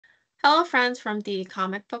Hello, friends from the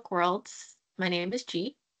comic book worlds. My name is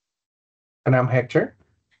G, And I'm Hector.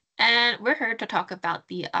 and we're here to talk about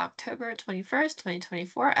the October 21st,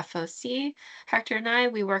 2024 FOC. Hector and I,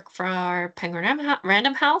 we work for our Penguin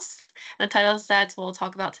Random House. The titles that we'll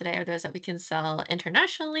talk about today are those that we can sell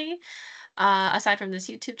internationally. Aside from this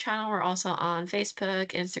YouTube channel, we're also on Facebook,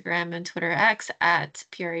 Instagram, and Twitter X at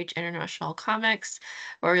PRH International Comics,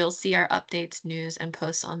 where you'll see our updates, news, and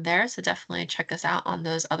posts on there. So definitely check us out on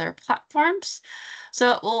those other platforms.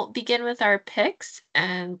 So we'll begin with our picks,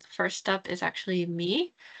 and first up is actually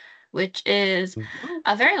me, which is Mhm.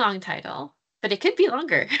 a very long title, but it could be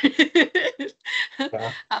longer.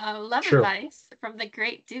 Yeah, Love true. Advice from the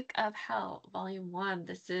Great Duke of Hell, Volume 1.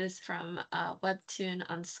 This is from Webtoon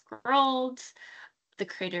Unscrolled. The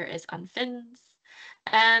creator is Unfins.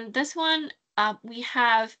 And this one, we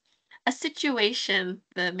have a situation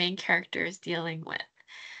the main character is dealing with.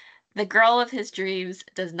 The girl of his dreams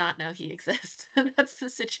does not know he exists. That's the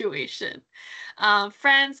situation.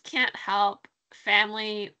 Friends can't help.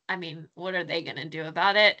 Family, I mean, what are they going to do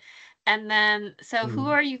about it? And then, so who Mm.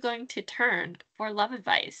 are you going to turn for love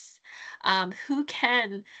advice? Who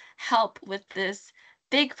can help with this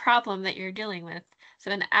big problem that you're dealing with? So,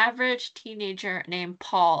 an average teenager named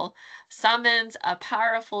Paul summons a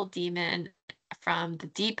powerful demon from the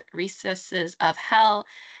deep recesses of hell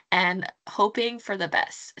and hoping for the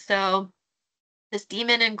best. So, this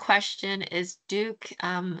demon in question is Duke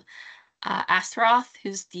Astaroth,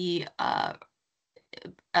 who's the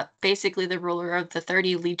basically the ruler of the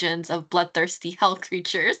 30 legions of bloodthirsty hell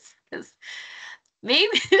creatures. Because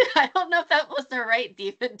maybe I don't know if that was the right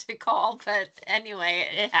demon to call, but anyway,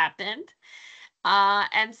 it happened.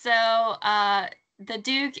 And so the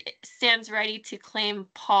Duke stands ready to claim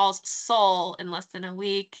Paul's soul in less than a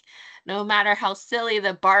week, no matter how silly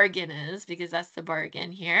the bargain is, because that's the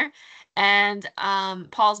bargain here. And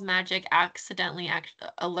Paul's magic accidentally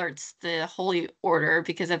alerts the Holy Order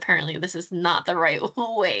because apparently this is not the right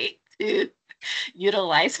way to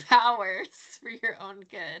utilize powers for your own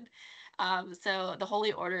good. So the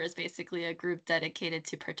Holy Order is basically a group dedicated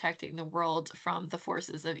to protecting the world from the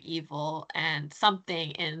forces of evil, and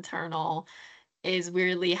something internal is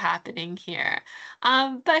weirdly happening here.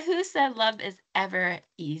 But who said love is ever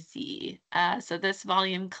easy? So this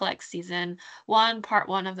volume collects season one, part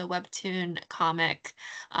one of the Webtoon comic.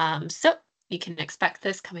 So you can expect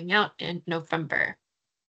this coming out in November.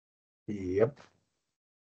 Yep.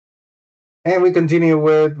 And we continue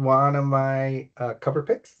with one of my cover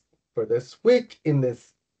picks for this week in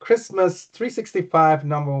this Christmas 365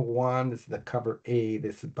 number one. This is the cover A.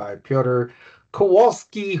 This is by Piotr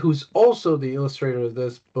Kowalski, who's also the illustrator of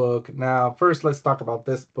this book. Now, first, let's talk about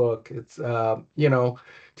this book. It's,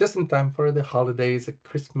 just in time for the holidays, a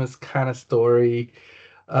Christmas kind of story.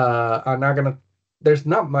 I'm not gonna. There's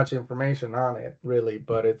not much information on it really,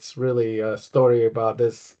 but it's really a story about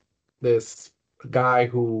this guy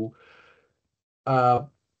who uh,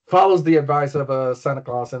 follows the advice of a Santa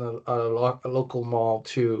Claus in a local mall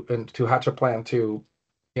to hatch a plan to,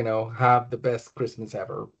 have the best Christmas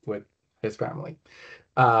ever with his family.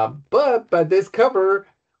 But by this cover,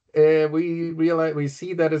 we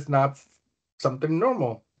see that it's not something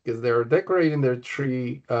normal because they're decorating their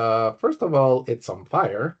tree. First of all, it's on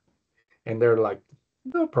fire and they're like,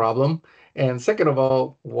 no problem. And second of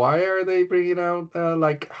all, why are they bringing out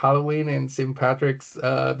like Halloween and St. Patrick's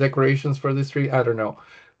decorations for this tree? I don't know,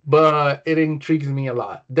 but it intrigues me a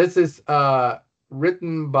lot. This is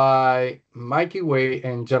written by Mikey Way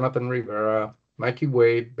and Jonathan Rivera. Mikey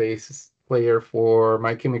Way, bass player for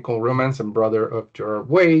My Chemical Romance and brother of Gerard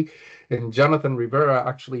Way, and Jonathan Rivera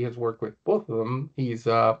actually has worked with both of them. He's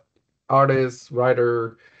a artist,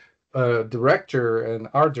 writer, director and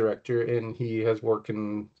art director, and he has worked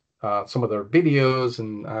in some of their videos.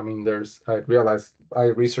 And I mean, I realized by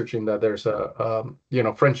researching that there's a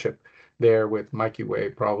friendship there with Mikey Way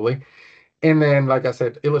probably. And then, like I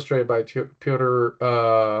said, illustrated by Piotr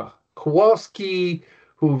Kowalski,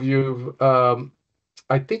 who you've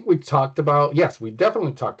I think we talked about. Yes, we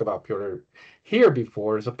definitely talked about Piotr here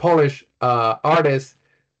before. Is a Polish artist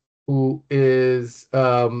who is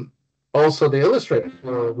also the illustrator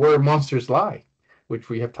for Where Monsters Lie, which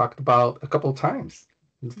we have talked about a couple of times.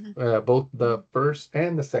 Mhm. Both the first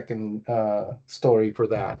and the second story for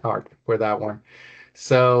that art, for that one.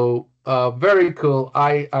 So very cool.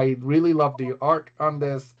 I really love the art on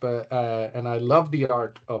this, but and I love the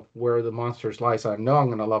art of Where the Monsters Lie. So I know I'm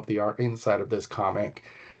gonna love the art inside of this comic.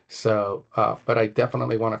 So, but I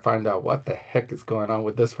definitely want to find out what the heck is going on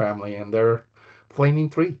with this family and their flaming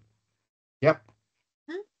tree. Yep.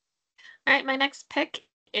 All right, my next pick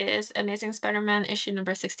is Amazing Spider-Man issue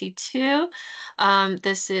number 62.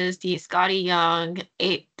 This is the Scotty Young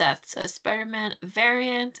Eight Deaths of Spider-Man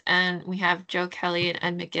variant, and we have Joe Kelly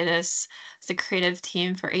and Ed McGuinness as the creative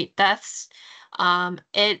team for Eight Deaths.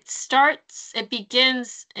 It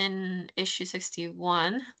begins in issue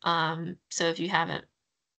 61. So if you haven't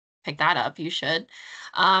picked that up, you should.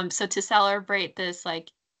 So to celebrate this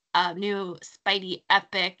like new Spidey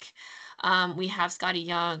epic, we have Scotty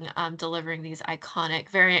Young delivering these iconic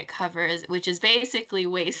variant covers, which is basically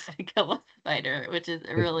ways to kill a spider, which is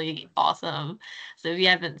really awesome. So if you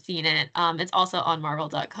haven't seen it, it's also on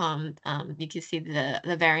Marvel.com. You can see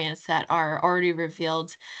the variants that are already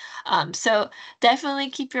revealed. So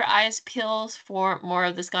definitely keep your eyes peeled for more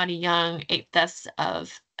of the Scotty Young Eight Deaths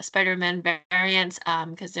of Spider-Man variants,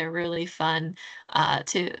 because they're really fun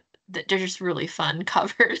they're just really fun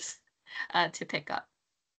covers to pick up.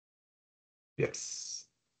 Yes.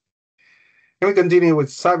 And we continue with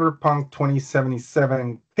Cyberpunk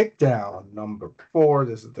 2077 Pickdown number 4.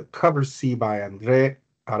 This is the cover C by André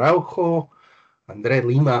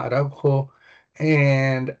Lima Araujo.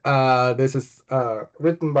 And this is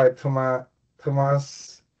written by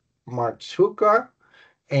Tomas Marchuka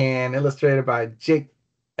and illustrated by Jake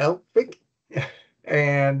Elphick.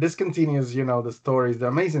 And this continues, the stories, the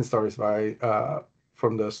amazing stories by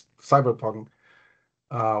from the Cyberpunk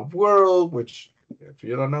world, which if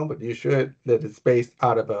you don't know, but you should, that it's based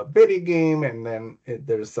out of a video game, and then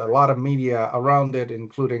there's a lot of media around it,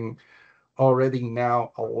 including already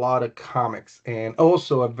now a lot of comics and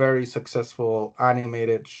also a very successful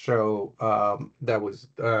animated show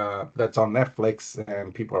that's on Netflix,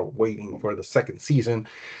 and people are waiting for the second season.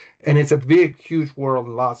 And it's a big, huge world,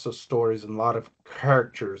 lots of stories and a lot of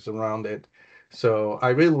characters around it. So I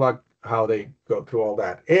really like how they go through all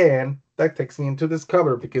that. And that takes me into this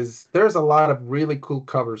cover, because there's a lot of really cool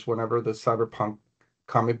covers whenever the Cyberpunk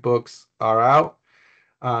comic books are out.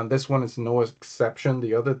 This one is no exception.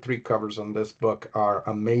 The other three covers on this book are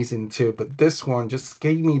amazing too, but this one just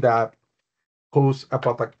gave me that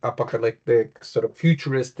post-apocalyptic, sort of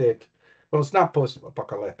futuristic. Well, it's not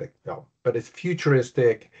post-apocalyptic though, but it's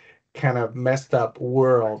futuristic, kind of messed up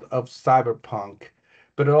world of cyberpunk.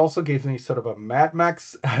 But it also gives me sort of a Mad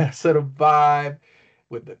Max sort of vibe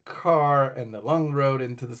with the car and the long road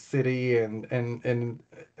into the city, and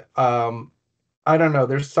um I don't know.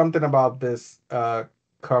 There's something about this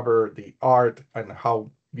cover, the art, and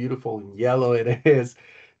how beautiful and yellow it is,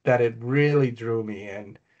 that it really drew me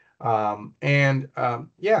in. Yeah,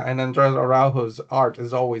 and Andres Araujo's art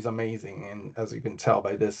is always amazing, and as you can tell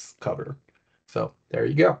by this cover. So there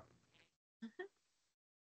you go.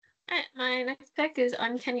 All right, my next pick is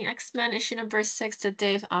Uncanny X-Men issue number 6, the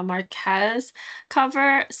Dave Marquez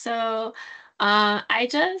cover. So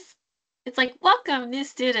it's like, welcome, new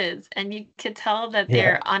students. And you could tell that Yeah.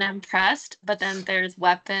 they're unimpressed, but then there's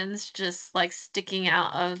weapons just like sticking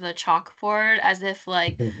out of the chalkboard as if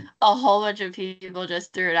like a whole bunch of people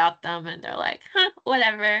just threw it at them and they're like, huh,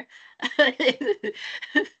 whatever.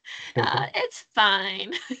 It's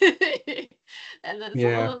fine. And then some of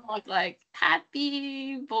Yeah. them look like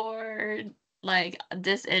happy, bored, like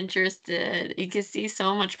disinterested. You can see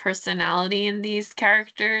so much personality in these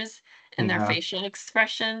characters and their Yeah. facial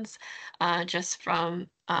expressions, just from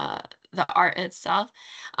the art itself.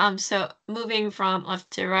 So moving from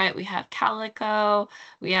left to right, we have Calico,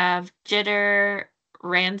 we have Jitter,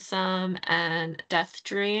 Ransom, and Death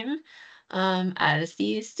Dream. As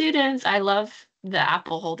the students, I love the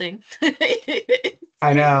apple holding.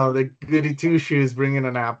 I know, the goody two shoes bringing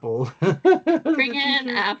an apple. Bring The two in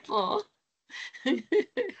shoes. apple.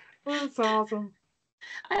 That's awesome.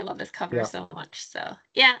 I love this cover Yeah. so much. So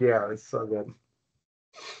yeah. Yeah, it's so good.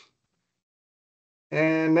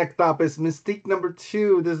 And next up is Mystique number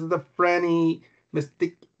 2. This is the Franny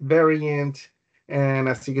Mystique variant. And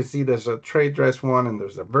as you can see, there's a trade dress one and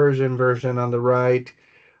there's a version on the right.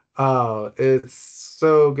 It's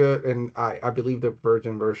so good. And I believe the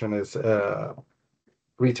virgin version is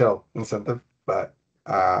retail incentive, but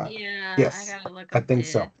Yeah, I yes, gotta look I up think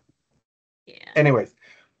the so. yeah. Anyways,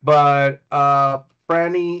 but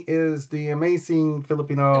Franny is the amazing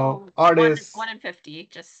Filipino So artist. one in 50.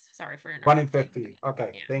 Just sorry for 1 in interrupting. 50.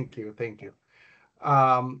 Okay, Yeah. thank you. Thank you.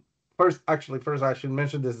 Um, first I should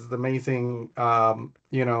mention this is the amazing,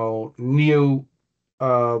 new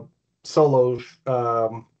uh, solo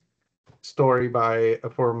story by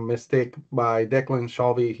for Mystic by Declan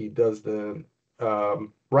Shalvey. He does the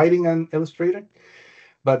writing and illustrating.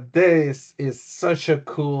 But this is such a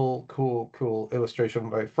cool illustration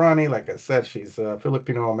by Franny. Like I said, she's a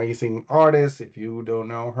Filipino amazing artist. If you don't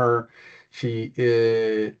know her, she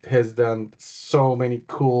has done so many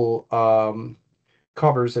cool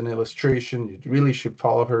covers and illustration. You really should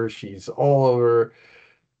follow her. She's all over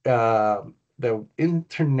the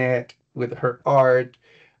internet with her art.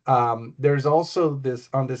 There's also this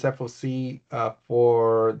on this FOC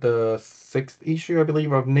for the sixth issue, I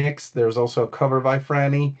believe, of Enix. There's also a cover by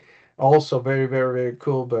Franny, also very, very, very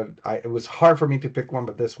cool. But it was hard for me to pick one,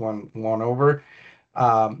 but this one won over.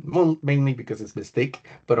 Mainly because it's Mystique,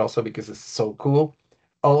 but also because it's so cool.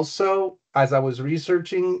 Also, as I was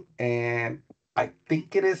researching, and I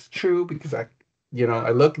think it is true because I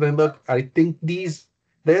look and I look. I think this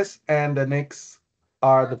and the Knicks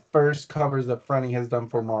are the first covers that Franny has done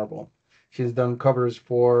for Marvel. She's done covers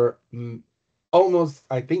for almost,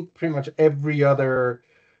 I think, pretty much every other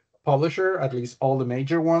publisher. At least all the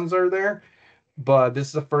major ones are there. But this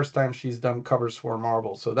is the first time she's done covers for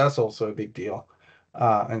Marvel, so that's also a big deal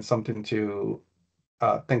and something to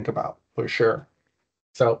think about for sure.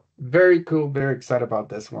 So very cool, very excited about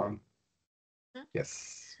this one.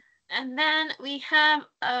 Yes. And then we have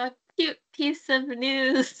a cute piece of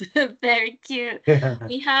news. Very cute.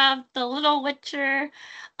 We have The Little Witcher.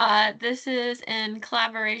 This is in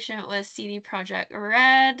collaboration with CD Projekt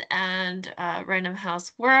Red and Random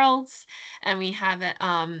House Worlds. And we have it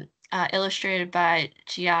illustrated by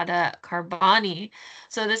Giada Carboni.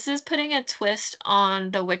 So this is putting a twist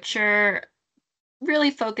on The Witcher,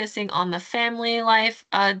 really focusing on the family life.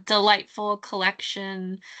 A delightful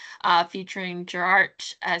collection featuring Gerard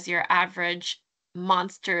as your average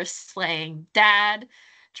monster slaying dad,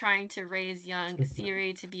 trying to raise young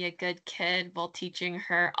Ciri to be a good kid while teaching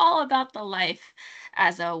her all about the life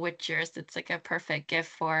as a witcher. So it's like a perfect gift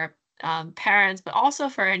for parents, but also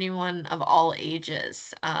for anyone of all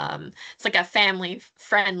ages. It's like a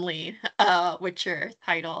family-friendly Witcher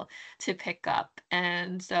title to pick up.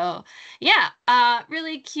 And so, yeah,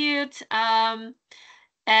 really cute.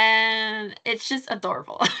 And it's just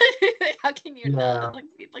adorable. How can you Yeah, not?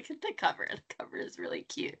 Look at the cover. The cover is really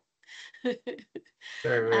cute. very,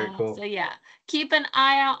 very So cool. yeah, keep an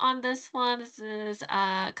eye out on this one. This is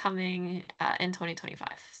coming in 2025.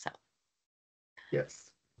 So. Yes.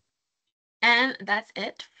 And that's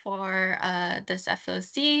it for this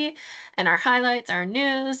FOC and our highlights, our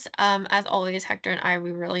news. As always, Hector and I,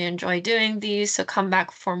 we really enjoy doing these. So come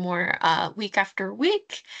back for more week after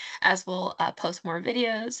week as we'll post more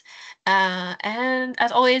videos. And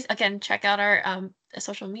as always, again, check out our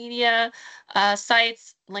social media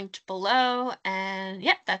sites linked below. And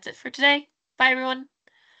yeah, that's it for today. Bye, everyone.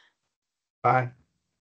 Bye.